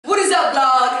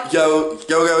Yo,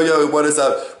 what is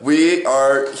up? We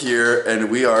are here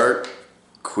and we are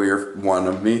queer, one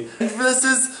of me. And this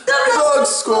is the Vlog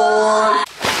Squad.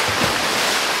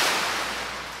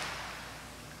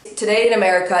 Today in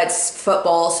America, it's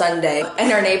football Sunday,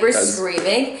 and our neighbor's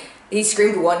screaming. He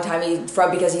screamed one time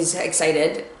because he's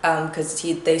excited because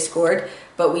they scored,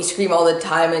 but we scream all the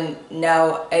time, and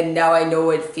now I know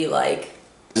what it'd feel like.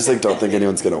 Just like don't think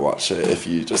anyone's gonna watch it if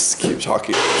you just keep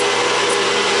talking.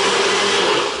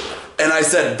 And I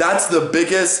said, that's the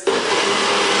biggest.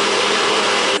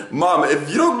 Mom,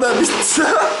 if you don't let me.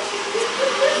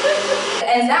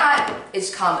 And that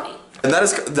is comedy. And that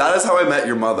is how I met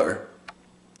your mother.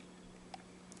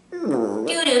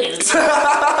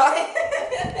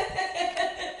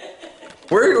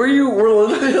 Where you were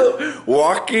literally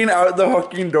walking out the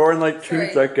fucking door in like 2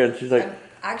 seconds. She's like,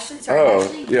 actually,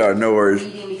 yeah, no worries.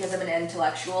 Reading because I'm an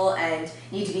intellectual and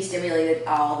need to be stimulated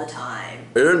all the time.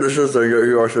 Isn't this just thing that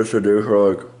you are supposed to do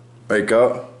for like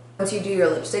makeup? Once you do your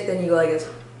lipstick, then you go like this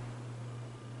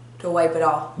to wipe it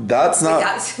off. That's not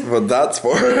what that's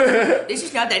for. This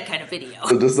is not that kind of video.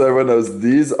 So just so everyone knows,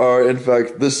 these are in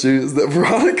fact the shoes that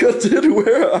Veronica did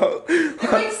wear out. They're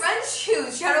my friend's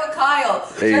shoes. Shout out Kyle.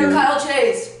 Hey. Shout out Kyle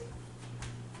Chase.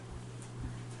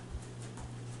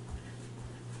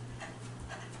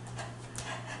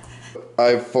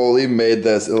 I fully made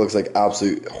this. It looks like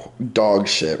absolute dog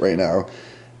shit right now.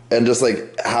 And just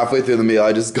like halfway through the meal,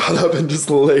 I just got up and just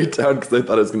laid down because I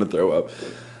thought I was going to throw up.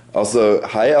 Also,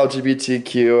 hi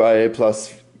LGBTQIA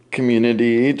plus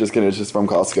community. Just kidding, it's just from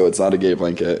Costco. It's not a gay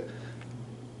blanket.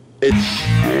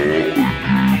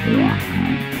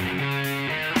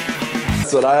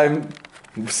 That's what I'm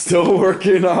still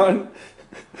working on.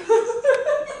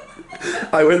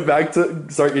 I went back to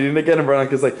start eating again, and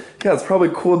Veronica's like, yeah, it's probably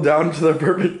cooled down to the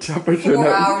perfect temperature 4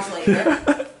 now. hours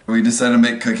later. We decided to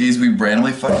make cookies. We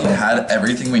randomly fucking had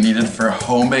everything we needed for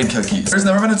homemade cookies. There's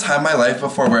never been a time in my life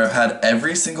before where I've had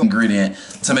every single ingredient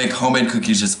to make homemade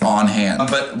cookies just on hand.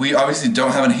 But we obviously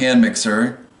don't have a hand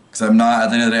mixer, because I'm not,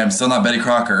 at the end of the day, I'm still not Betty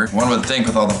Crocker. One would think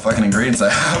with all the fucking ingredients I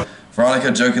have.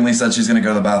 Veronica jokingly said she's gonna go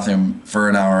to the bathroom for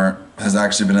an hour, has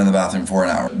actually been in the bathroom for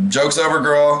an hour. Joke's over,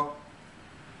 girl.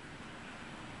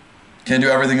 Can't do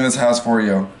everything in this house for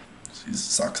you. She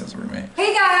sucks as a roommate.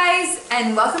 Hey guys,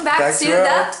 and welcome back to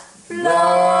the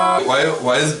vlog. Why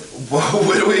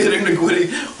are we hitting the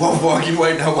Gwitty while walking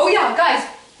right now? Oh yeah, guys,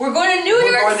 we're going to New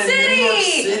York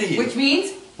City. Which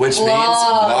means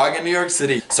vlog in New York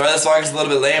City. Sorry, this vlog is a little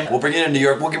bit lame. We'll bring you to New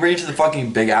York. We'll bring you to the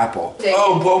fucking Big Apple.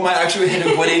 Oh, Bo might actually hit a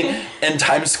Gwitty in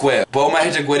Times Square. Bo might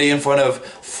hit a Gwitty in front of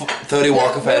 30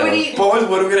 Walker Federal. Bo is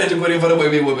what are we gonna hit a Gwitty in front of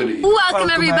Wibbity. Welcome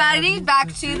everybody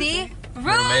back to the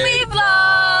Roomie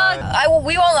vlog.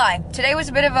 We won't lie. Today was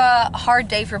a bit of a hard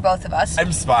day for both of us.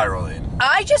 I'm spiraling.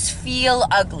 I just feel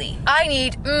ugly. I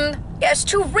need, yes,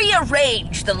 to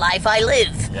rearrange the life I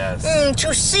live. Yes.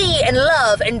 To see and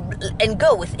love and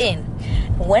go within.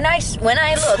 When I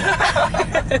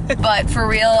look. But for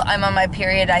real, I'm on my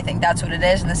period. I think that's what it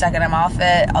is. And the second I'm off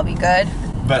it, I'll be good.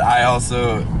 But I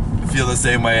also feel the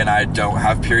same way, and I don't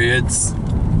have periods.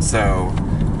 So,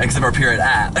 except for period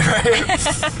at,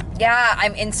 right? Yeah,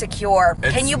 I'm insecure.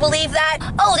 Can you believe that?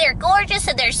 Oh, they're gorgeous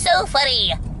and they're so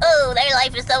funny. Oh, their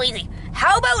life is so easy.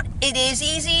 How about it is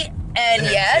easy and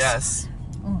yes,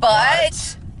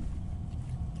 but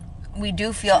we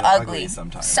do feel ugly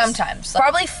sometimes. Sometimes.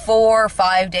 Probably 4 or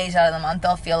 5 days out of the month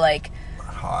I'll feel like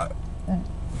hot.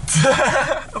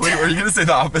 Wait, were you gonna say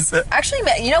the opposite? Actually,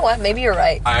 you know what? Maybe you're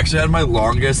right. I actually had my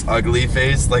longest ugly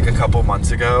phase like a couple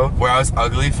months ago, where I was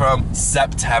ugly from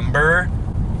September.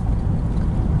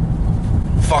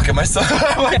 Fuck, am I still?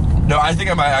 No, I think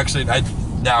I might actually.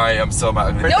 Now I am so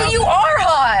ugly. No, you are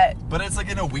hot. But it's like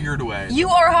in a weird way. You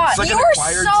are hot. It's like you an are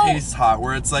acquired taste hot,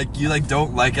 where it's like you like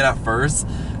don't like it at first,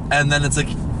 and then it's like.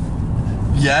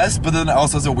 Yes, but then it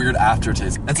also has a weird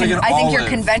aftertaste. It's like an olive. I think you're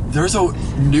convinced. There's a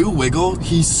new Wiggle.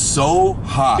 He's so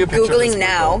hot. Googling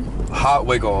now. Hot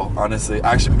Wiggle, honestly.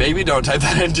 Actually, maybe don't type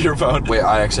that into your phone. Wait,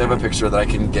 I actually have a picture that I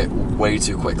can get way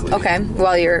too quickly. Okay,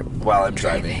 while I'm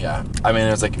driving, yeah. I mean,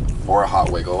 it was like for a Hot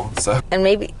Wiggle, so. And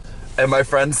maybe. And my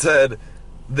friend said,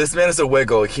 this man is a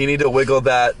wiggle. He need to wiggle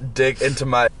that dick into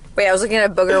my. Wait, I was looking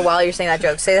at a booger while you're saying that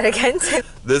joke. Say that again.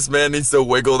 This man needs to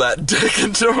wiggle that dick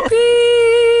into my.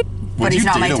 But he's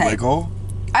not my type. Wiggle?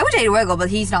 I would date a Wiggle, but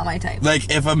he's not my type. Like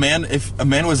if a man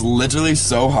was literally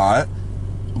so hot,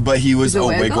 but he was a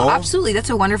wiggle? Absolutely,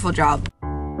 that's a wonderful job.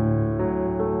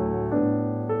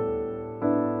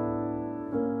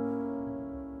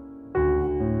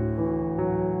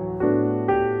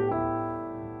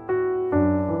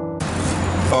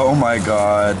 Oh my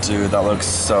god, dude, that looks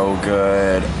so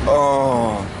good.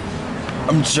 Oh.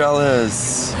 I'm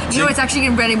jealous. You know, it's actually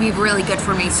going to be really good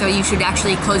for me, so you should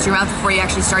actually close your mouth before you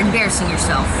actually start embarrassing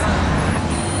yourself.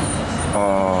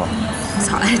 Oh. It's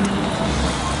hot.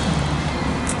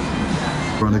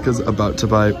 Veronica's about to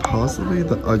buy possibly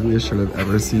the ugliest shirt I've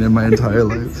ever seen in my entire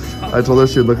life. I told her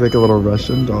she would look like a little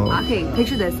Russian doll. Okay,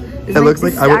 picture this. It looks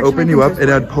like I would open you up and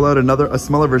I'd pull out a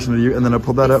smaller version of you, and then I'd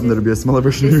pull that out and there'd be a smaller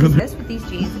version of you. This with these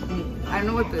jeans, I don't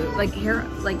know what boot, like hair,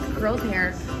 like curled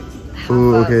hair.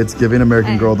 Ooh, okay, it's giving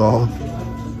American Girl doll.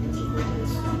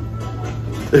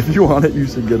 If you want it, you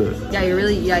should get it. Yeah,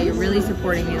 you're really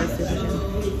supporting me in this decision.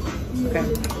 Okay.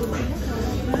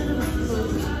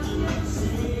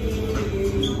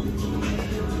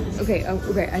 Okay,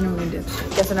 okay, I know what I'm gonna do.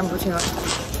 Guess the number 2.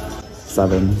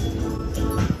 7.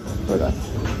 Okay.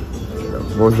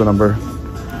 What was the number?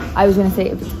 I was gonna say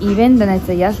if it's even, then I'd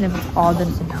say yes, and if it's odd, then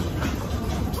it's a no.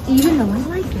 Even though I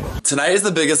like it. Tonight is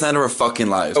the biggest night of our fucking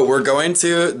lives. So we're going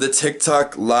to the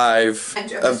TikTok live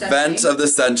event of the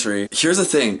century. Here's the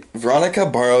thing. Veronica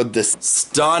borrowed this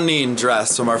stunning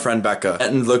dress from our friend Becca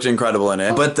and looked incredible in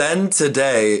it. But then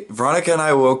today, Veronica and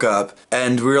I woke up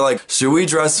and we were like, should we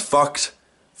dress fucked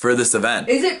for this event?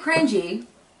 Is it cringy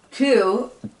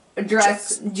to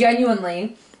dress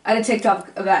genuinely at a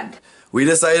TikTok event? We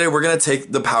decided we're gonna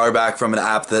take the power back from an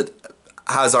app that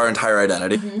has our entire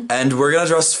identity, and we're gonna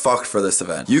dress fucked for this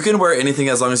event. You can wear anything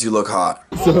as long as you look hot.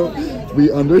 So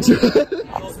we undertook.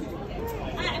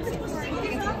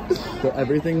 So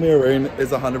everything we are wearing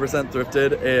is 100%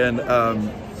 thrifted and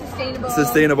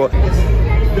sustainable.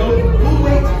 No,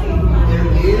 wait.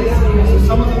 There is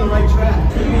someone on the right track.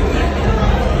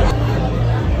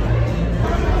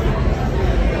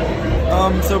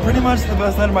 So pretty much the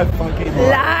best night of my fucking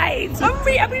life. Live!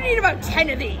 I'm gonna need about 10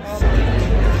 of these.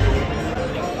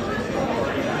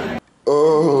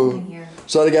 Oh,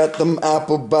 shawty got them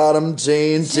apple bottom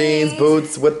jeans,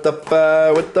 boots with the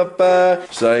fur,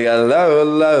 Shawty got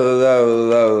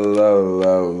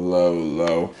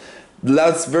low.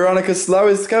 That's Veronica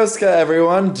Slowiskowska,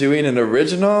 everyone, doing an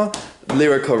original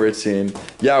lyrical routine.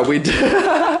 Yeah, we did.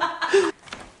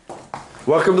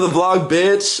 Welcome to the vlog,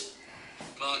 bitch.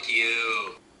 Fuck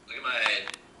you. Look at my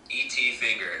ET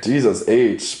finger. Jesus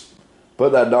H.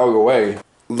 Put that dog away.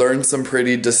 Learned some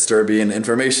pretty disturbing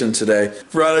information today.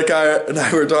 Veronica and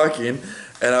I were talking,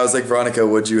 and I was like, Veronica,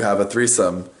 would you have a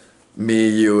threesome? Me,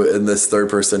 you, and this third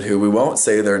person who we won't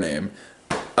say their name.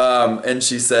 And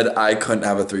she said, I couldn't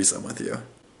have a threesome with you.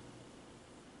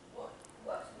 What's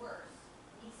worse?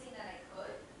 You saying that I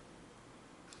could?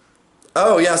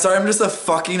 Oh, yeah, sorry, I'm just a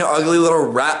fucking ugly little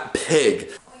rat pig.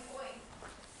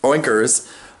 Oink, oink.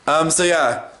 Oinkers. So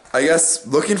yeah, I guess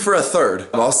looking for a third.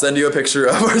 I'll send you a picture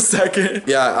of our second.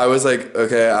 Yeah, I was like,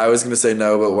 okay, I was gonna say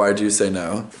no, but why'd you say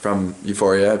no? From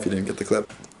Euphoria, if you didn't get the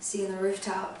clip. See you on the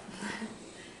rooftop.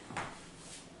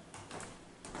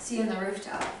 See you on the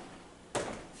rooftop.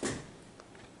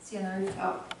 See you on the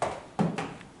rooftop.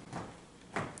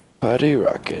 Party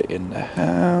rocket in the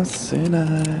house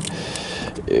tonight.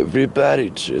 Everybody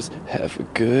just have a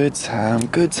good time.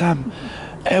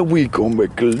 And we gon'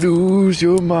 make you lose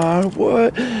your mind,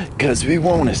 what? Cause we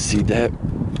wanna see that.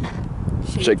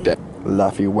 Shake that.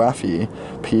 Laffy waffy,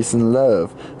 peace and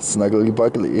love, snuggly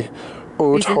buggly.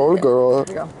 Oh, tall girl.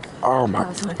 Oh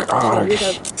my god.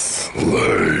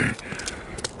 Slay.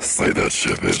 Slay that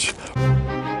shit, bitch.